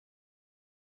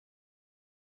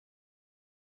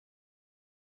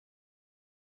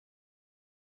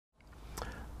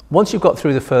Once you've got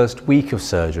through the first week of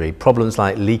surgery, problems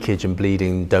like leakage and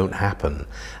bleeding don't happen.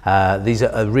 These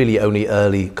are really only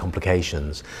early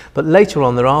complications. But later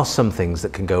on, there are some things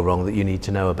that can go wrong that you need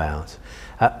to know about.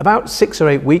 About 6 or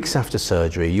 8 weeks after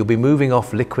surgery, you'll be moving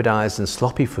off liquidized and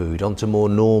sloppy food onto more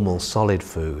normal, solid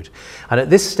food. And at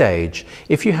this stage,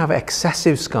 if you have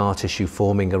excessive scar tissue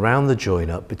forming around the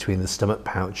join-up between the stomach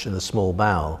pouch and the small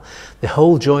bowel, the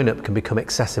whole join-up can become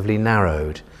excessively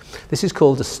narrowed. This is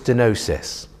called a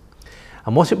stenosis.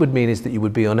 And what it would mean is that you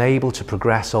would be unable to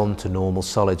progress on to normal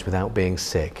solids without being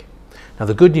sick. Now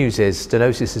the good news is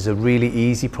stenosis is a really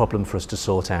easy problem for us to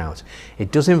sort out.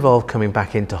 It does involve coming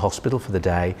back into hospital for the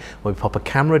day where we pop a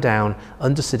camera down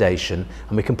under sedation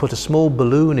and we can put a small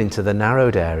balloon into the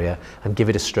narrowed area and give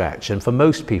it a stretch. And for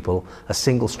most people, a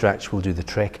single stretch will do the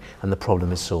trick and the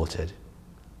problem is sorted.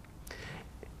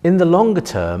 In the longer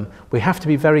term, we have to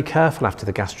be very careful after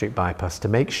the gastric bypass to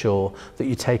make sure that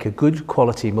you take a good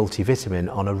quality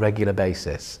multivitamin on a regular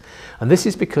basis. And this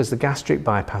is because the gastric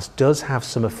bypass does have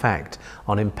some effect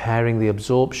on impairing the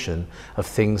absorption of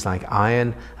things like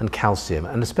iron and calcium,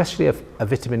 and especially a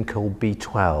vitamin called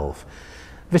B12.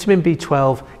 Vitamin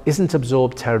B12 isn't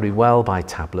absorbed terribly well by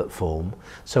tablet form,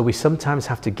 so we sometimes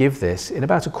have to give this in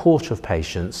about a quarter of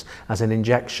patients as an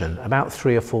injection about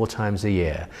 3 or 4 times a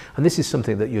year, and this is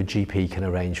something that your GP can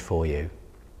arrange for you.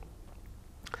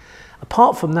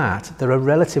 Apart from that, there are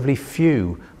relatively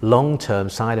few long-term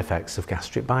side effects of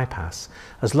gastric bypass.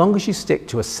 As long as you stick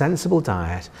to a sensible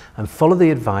diet and follow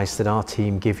the advice that our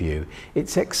team give you,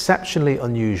 it's exceptionally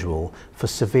unusual for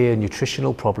severe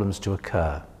nutritional problems to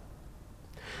occur.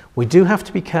 We do have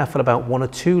to be careful about 1 or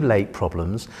 2 late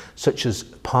problems, such as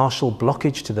partial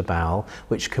blockage to the bowel,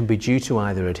 which can be due to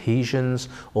either adhesions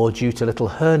or due to little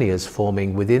hernias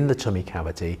forming within the tummy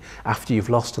cavity after you've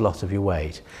lost a lot of your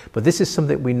weight. But this is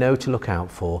something we know to look out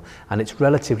for, and it's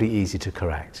relatively easy to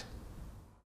correct.